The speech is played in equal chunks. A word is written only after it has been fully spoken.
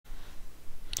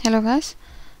Hello guys,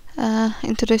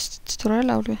 in today's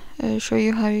tutorial I will show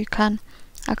you how you can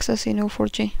access a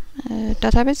Neo4j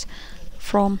database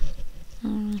from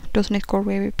 .NET Core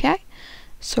Web API.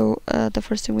 So the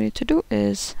first thing we need to do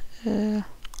is download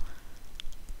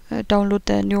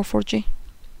the Neo4j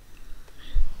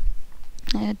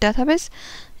database.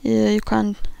 You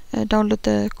can download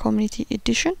the community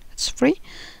edition, it's free.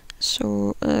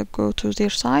 So go to their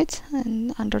site,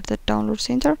 and under the download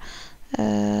center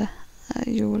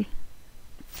you will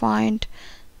find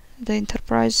the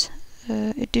enterprise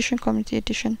edition, community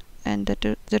edition, and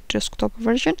the desktop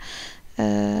version.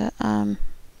 I'm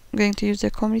going to use the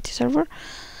community server.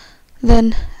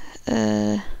 Then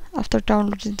after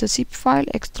downloading the zip file,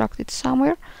 extract it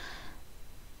somewhere.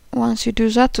 Once you do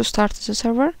that, to start the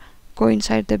server, go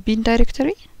inside the bin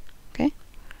directory, okay,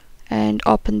 and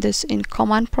open this in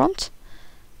command prompt.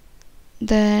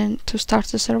 Then to start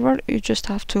the server, you just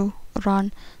have to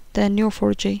run the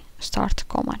Neo4j start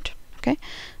command. Okay,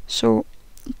 so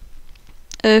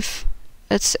if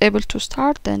it's able to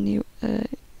start, then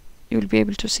you'll be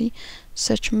able to see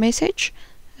such message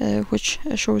which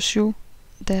shows you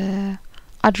the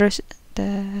address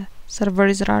the server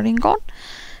is running on.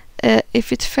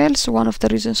 If it fails, one of the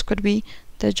reasons could be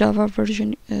the Java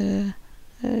version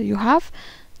you have.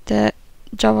 The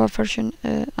Java version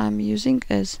I'm using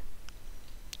is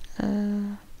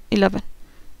 11,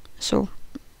 so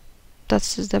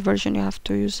that's the version you have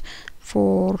to use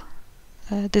for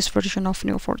this version of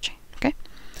Neo4j. Okay,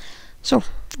 so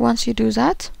once you do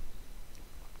that,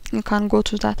 you can go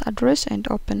to that address and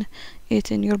open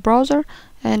it in your browser,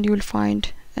 and you will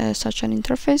find such an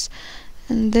interface.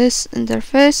 In this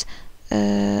interface,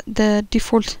 the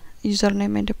default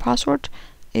username and the password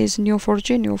is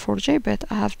Neo4j, but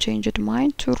I have changed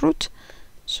mine to root,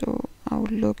 so I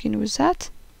will log in with that.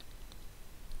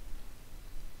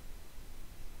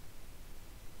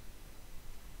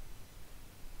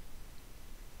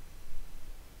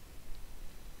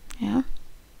 Yeah,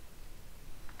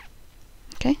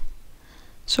 okay,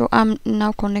 so I'm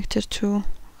now connected to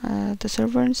the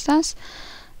server instance.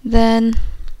 Then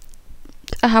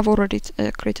I have already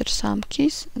created some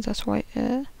keys, that's why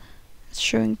it's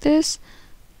showing this.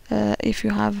 If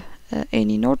you have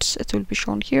any nodes, it will be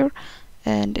shown here,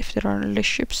 and if there are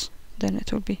relationships, then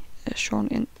it will be shown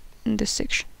in this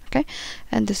section. Okay,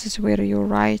 and this is where you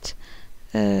write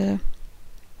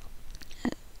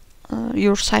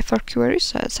your Cypher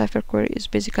queries. Cypher query is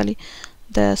basically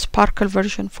the Sparkle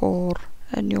version for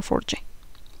Neo4j.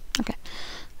 Okay,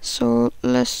 so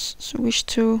let's switch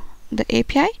to the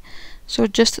API. So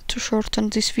just to shorten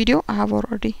this video, I have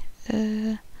already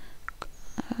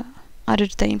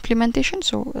added the implementation,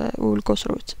 so we will go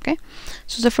through it. Okay,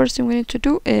 so the first thing we need to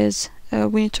do is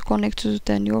we need to connect to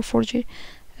the Neo4j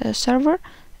server,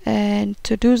 and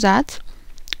to do that,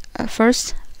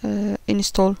 first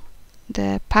install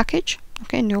the package,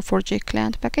 okay, Neo4j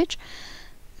client package.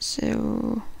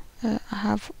 So I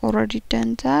have already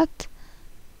done that.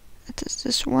 It is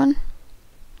this one,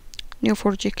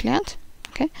 Neo4j client.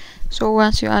 Okay, so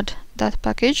once you add that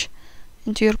package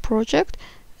into your project,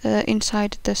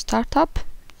 inside the startup,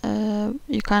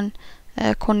 you can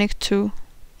connect to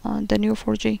the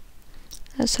Neo4j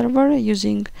server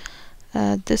using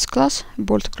this class,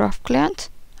 Bolt Graph Client.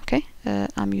 Okay,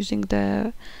 I'm using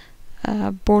the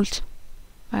Bolt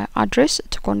address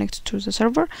to connect to the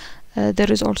server.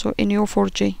 There is also a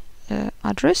Neo4j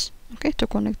address, okay, to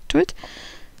connect to it.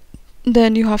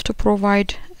 Then you have to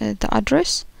provide the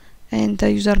address and the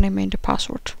username and the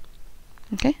password.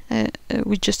 Okay,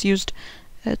 we just used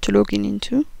to log in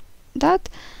into that.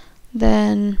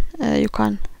 Then you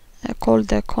can call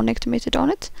the connect method on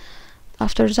it.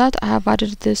 After that, I have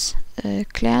added this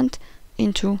client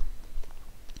into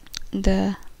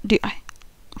the DI,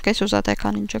 okay, so that I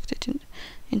can inject it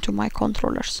into my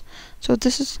controllers. So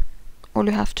this is all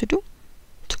you have to do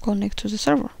to connect to the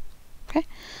server. Okay,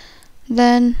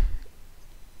 then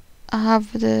I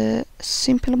have the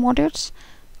simple modules,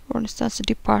 for instance the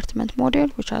department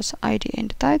module, which has ID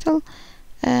and title,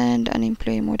 and an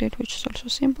employee module, which is also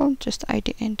simple, just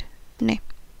ID and name.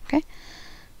 Okay,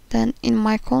 then in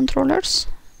my controllers,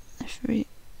 if we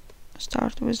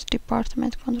start with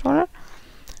department controller,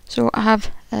 so I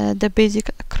have the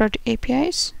basic CRUD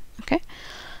APIs. Okay,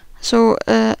 so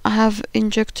I have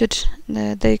injected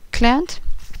the client,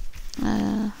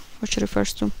 which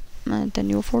refers to the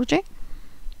Neo4j.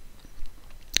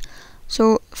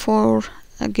 So for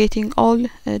getting all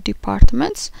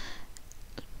departments,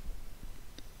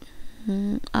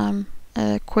 I'm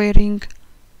querying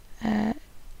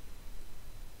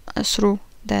through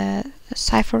the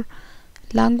Cypher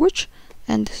language,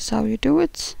 and this is how you do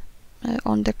it.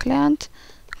 On the client,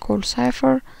 call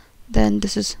cipher, then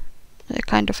this is a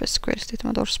kind of a square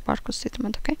statement or sparkle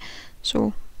statement. Okay,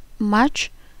 so match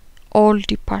all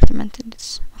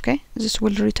departments. Okay, this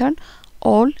will return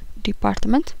all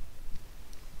department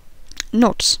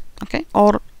nodes. Okay,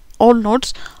 or all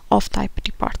nodes of type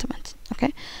department.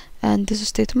 Okay, and this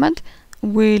statement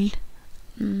will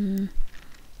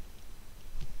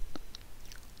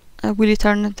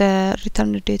return the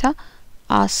returned data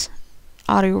as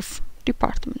array of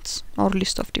departments or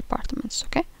list of departments.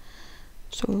 Okay,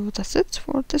 so that's it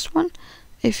for this one.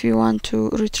 If you want to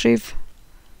retrieve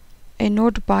a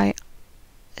node by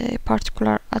a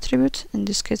particular attribute, in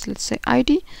this case let's say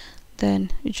ID,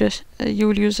 then you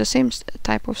will use the same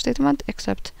type of statement,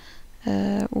 except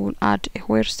we'll add a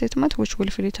where statement which will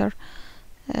filter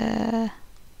the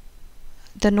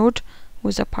node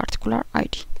with a particular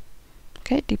ID.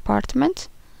 Okay, department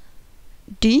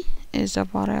D is a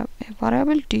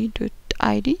variable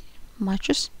d.id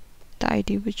matches the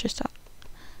ID we just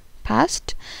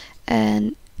passed,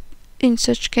 and in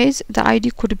such case the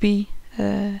ID could be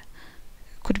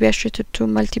associated to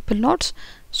multiple nodes.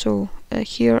 So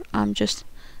here I'm just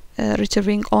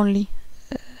retrieving only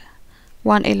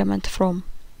one element from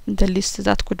the list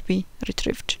that could be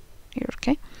retrieved here.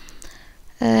 Okay,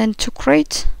 and to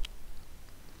create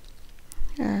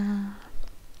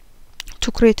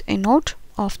a node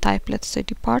of type, let's say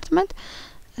department,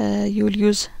 you will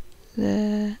use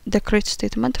the create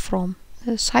statement from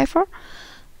cipher,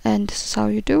 and this is how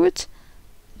you do it.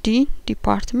 D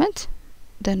department,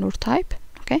 the node type.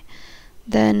 Okay,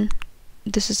 then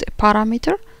this is a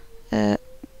parameter.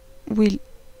 We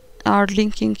are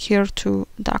linking here to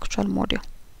the actual module.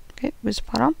 Okay, with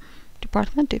param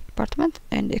department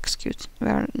and execute. We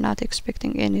are not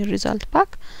expecting any result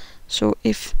back, so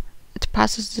if it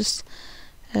passes this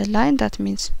line, that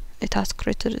means it has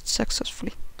created it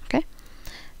successfully. Okay,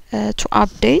 to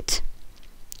update,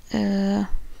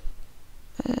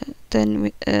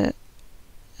 then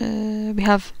we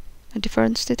have a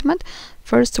different statement.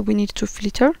 First we need to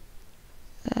filter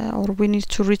or we need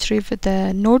to retrieve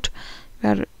the node we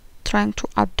are trying to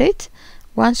update.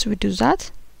 Once we do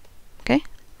that, we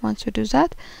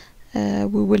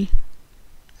will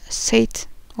set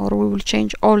or we will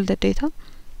change all the data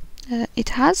it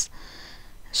has.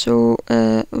 So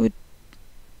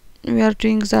we are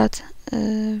doing that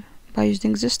by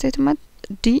using this statement.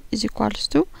 D is equals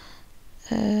to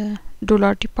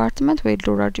 $department, where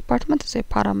 $department is a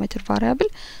parameter variable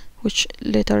which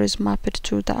later is mapped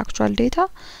to the actual data.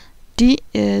 D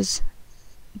is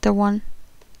the one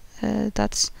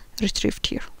that's retrieved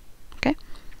here. Okay,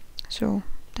 so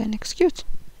then execute.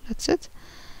 That's it.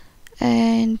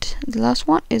 And the last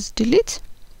one is delete.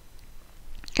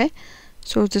 Okay,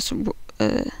 so this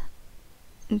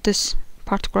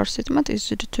particular statement is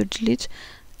to delete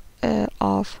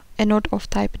of a node of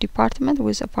type department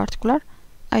with a particular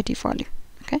ID value.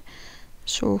 Okay,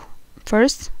 so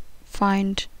first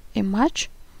find a match,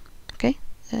 okay,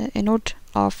 a node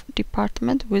of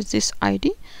department with this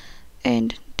ID,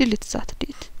 and delete that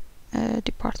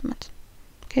department.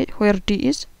 Okay, where D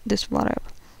is this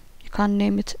variable. You can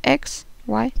name it X,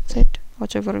 Y, Z,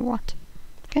 whatever you want.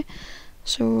 Okay,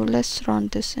 so let's run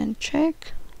this and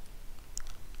check.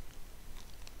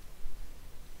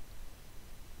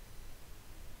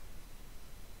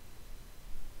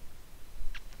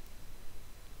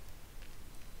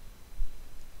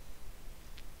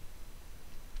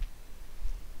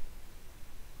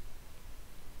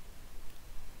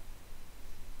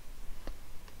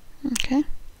 Okay,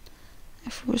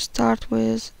 if we start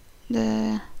with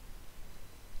the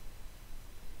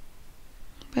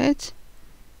bit,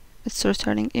 it's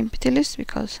returning empty list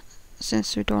because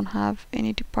since we don't have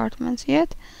any departments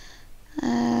yet.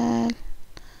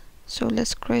 So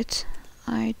let's create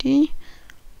ID,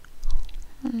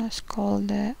 and let's call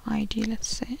the ID, let's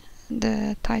say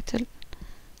the title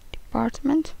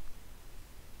department.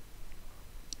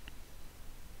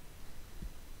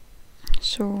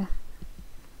 So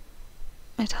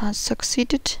it has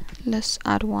succeeded. Let's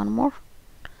add one more.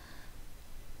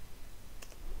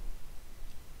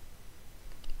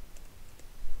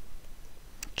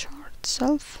 Chart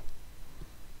itself.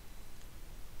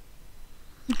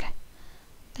 Okay,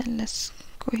 then let's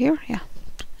go here. Yeah,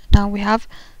 now we have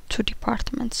two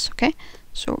departments. Okay,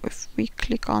 so if we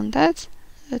click on that,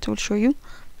 it will show you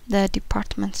the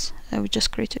departments we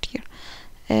just created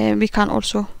here. We can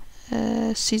also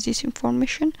see this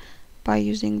information by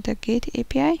using the Gate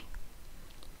API.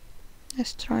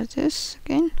 Let's try this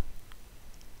again.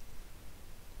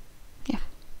 Yeah,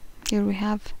 here we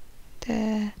have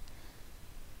the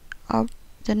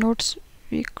nodes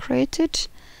we created.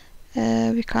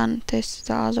 We can test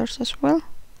the others as well.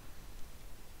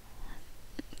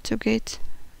 to get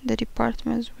the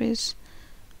department with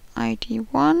ID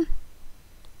 1.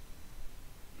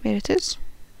 Here it is.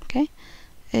 Okay,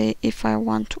 if I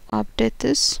want to update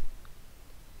this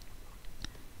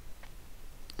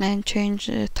and change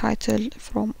the title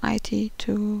from IT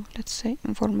to, let's say,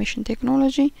 information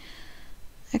technology,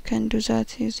 I can do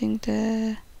that using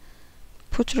the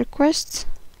put request.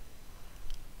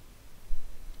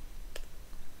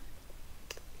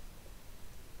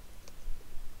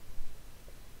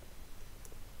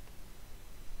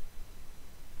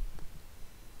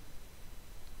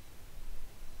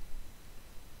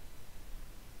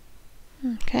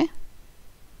 Okay,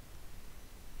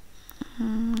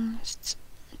 let's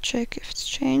check if it's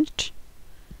changed.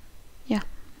 Yeah,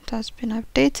 it has been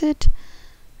updated,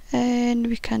 and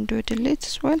we can do a delete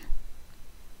as well.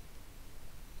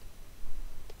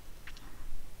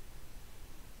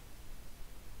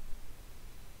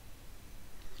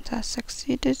 It has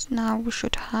succeeded. Now we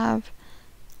should have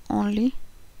only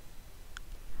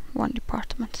one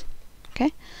department.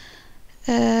 Okay,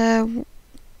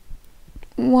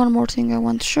 one more thing I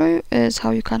want to show you is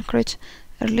how you can create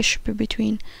a relationship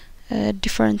between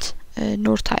different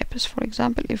node types. For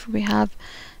example, if we have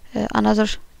another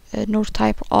node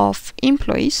type of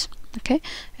employees, okay,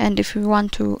 and if we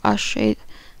want to associate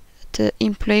the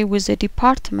employee with the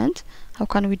department, how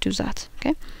can we do that?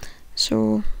 Okay,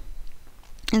 so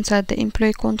inside the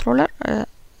employee controller, I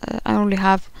only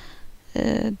have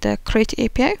the create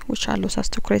API, which allows us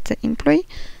to create the employee.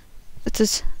 It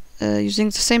is using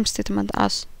the same statement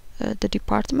as the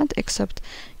department, except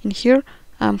in here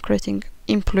I'm creating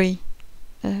employee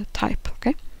type.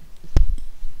 Okay,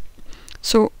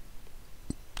 so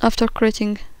after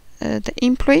creating the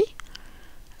employee,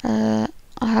 I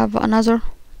have another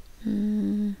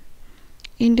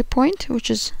endpoint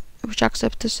which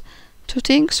accepts two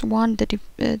things: one, the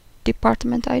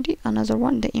department ID; another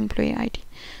one, the employee ID.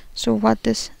 So what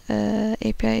this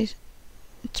API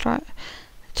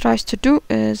tries to do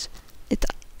is it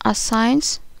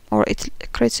assigns, or it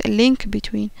creates a link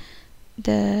between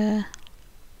the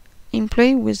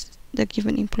employee with the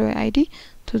given employee ID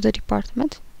to the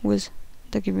department with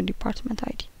the given department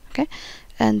ID. Okay,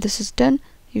 and this is done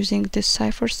using this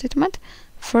cipher statement.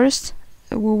 First,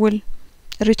 we will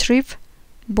retrieve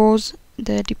both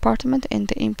the department and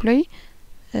the employee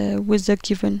with the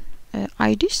given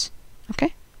IDs.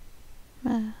 Okay,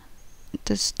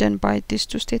 this is done by these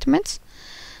two statements.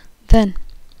 Then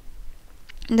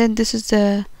this is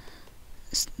the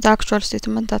actual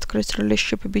statement that creates a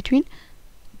relationship between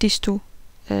these two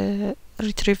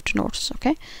retrieved nodes.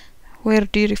 Okay, where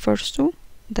D refers to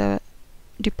the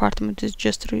department is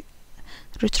just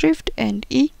retrieved, and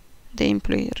E the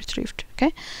employee retrieved.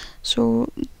 Okay, so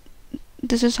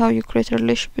this is how you create a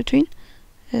relationship between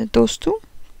those two.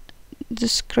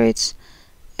 This creates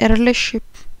a relationship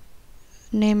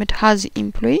named has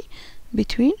employee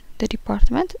between the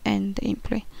department and the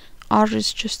employee. R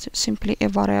is just simply a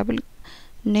variable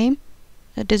name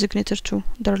designated to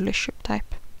the relationship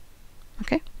type.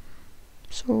 Okay,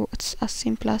 so it's as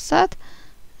simple as that.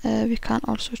 We can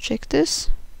also check this.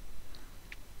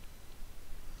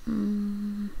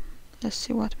 Let's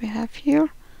see what we have here.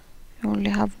 We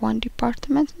only have one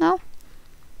department now,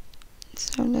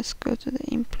 so let's go to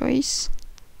the employees.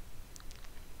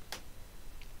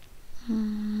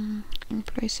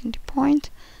 Employees in the point.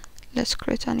 Let's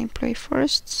create an employee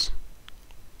first.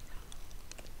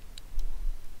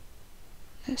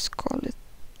 Let's call it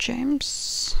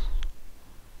James.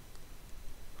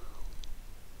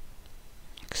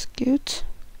 Execute.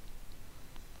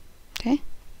 Okay,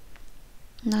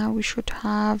 now we should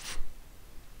have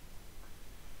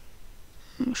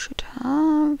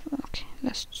okay,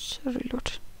 let's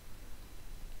reload.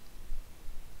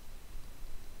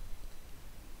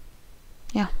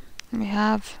 Yeah, we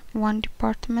have one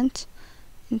department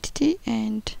entity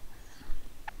and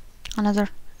another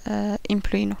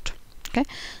employee node. Okay,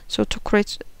 so to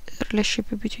create a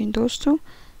relationship between those two,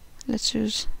 let's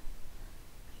use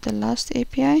the last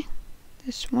API,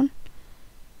 this one,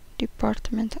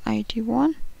 department ID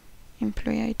 1,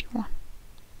 employee ID 1.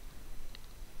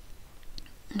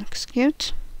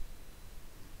 Execute.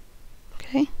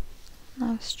 Okay,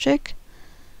 now let's check.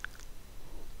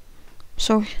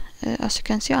 So as you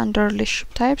can see, under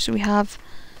relationship types we have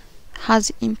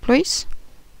has employees.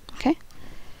 Okay,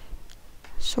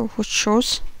 so which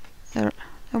shows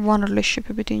one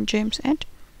relationship between James and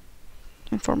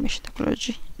information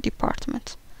technology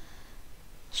department.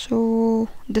 So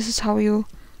this is how you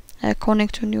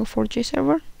connect to Neo4j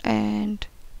server and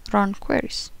run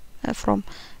queries from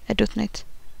a .NET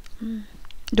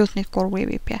Core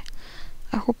Web API.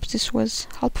 I hope this was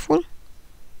helpful.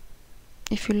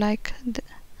 if you like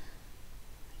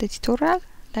the tutorial,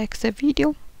 like the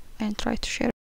video and try to share